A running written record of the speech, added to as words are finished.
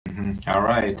All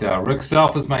right. Rick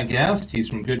Self is my guest. He's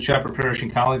from Good Shepherd Parish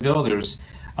in Colleyville. There's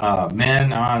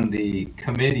men on the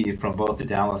committee from both the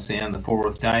Dallas and the Fort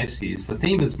Worth Diocese. The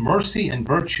theme is Mercy and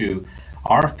Virtue,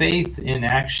 Our Faith in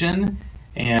Action,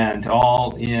 and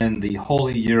all in the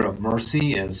Holy Year of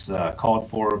Mercy as called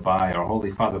for by our Holy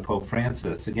Father Pope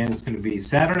Francis. Again, it's going to be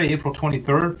Saturday, April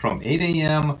 23rd from 8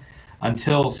 a.m.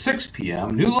 until 6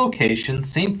 p.m. New location,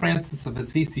 St. Francis of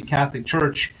Assisi Catholic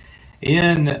Church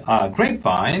in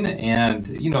Grapevine. And,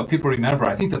 you know, people remember,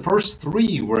 I think the first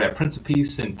three were at Prince of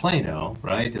Peace in Plano,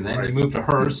 right? And then you moved to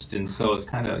Hearst, and so it's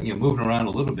kind of, you know, moving around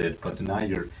a little bit, but now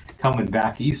you're coming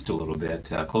back east a little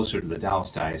bit, closer to the Dallas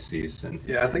Diocese. And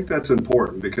yeah, I think that's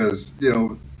important because, you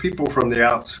know, people from the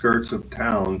outskirts of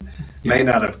town may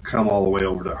not have come all the way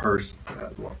over to Hearst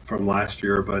from last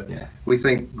year, but we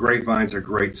think Grapevine's a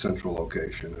great central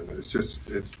location, and it's just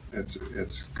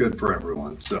it's good for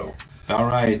everyone. So. All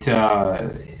right,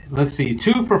 let's see,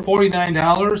 2 for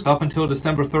 $49 up until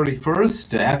December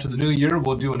 31st. After the new year,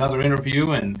 we'll do another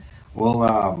interview, and we'll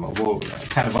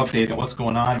kind of update on what's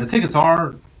going on. The tickets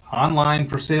are online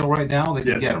for sale right now. They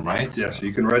can get them, right? Yes,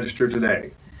 you can register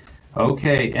today.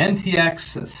 Okay,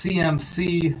 ntxcmc.org,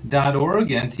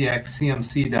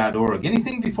 ntxcmc.org.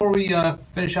 Anything before we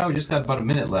finish out? We just got about a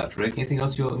minute left, Rick. Anything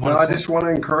else you want to say? No, I just want to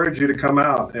encourage you to come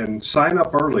out and sign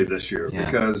up early this year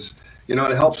because, you know,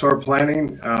 it helps our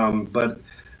planning, but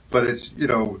it's, you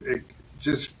know,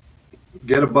 just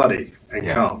get a buddy and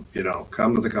come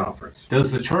to the conference.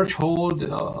 Does the church hold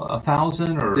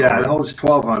 1,000 or? Yeah, it holds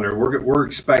 1,200. We're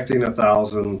expecting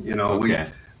 1,000. You know,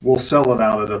 we'll sell it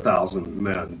out at 1,000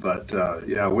 men. But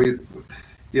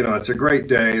it's a great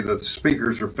day. The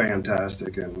speakers are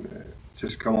fantastic, and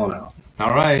just come on out.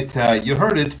 All right, you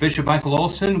heard it. Bishop Michael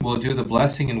Olson will do the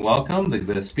blessing and welcome.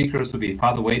 The speakers will be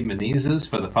Father Wade Menezes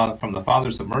from the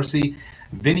Fathers of Mercy,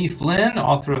 Vinnie Flynn,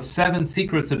 author of 7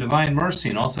 Secrets of Divine Mercy,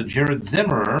 and also Jared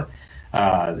Zimmerer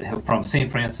from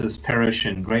St. Francis Parish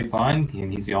in Grapevine,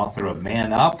 and he's the author of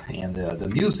Man Up. And the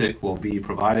music will be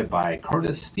provided by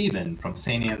Curtis Stephen from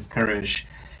St. Anne's Parish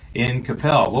in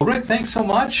Capel. Well, Rick, thanks so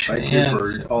much. Thank you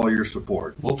for all your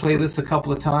support. We'll play this a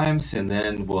couple of times, and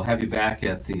then we'll have you back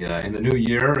at the in the new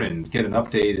year and get an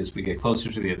update as we get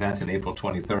closer to the event on April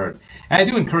 23rd. And I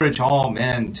do encourage all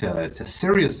men to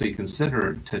seriously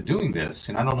consider doing this.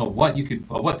 And I don't know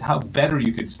how better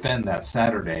you could spend that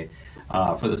Saturday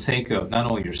for the sake of not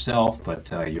only yourself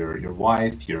but your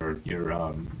wife, your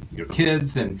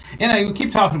kids, and I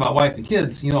keep talking about wife and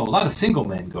kids. You know, a lot of single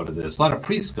men go to this. A lot of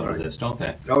priests go to this, don't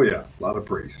they? Oh yeah, a lot of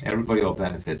priests. Everybody will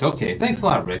benefit. Okay, thanks a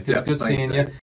lot, Rick. It's good seeing you.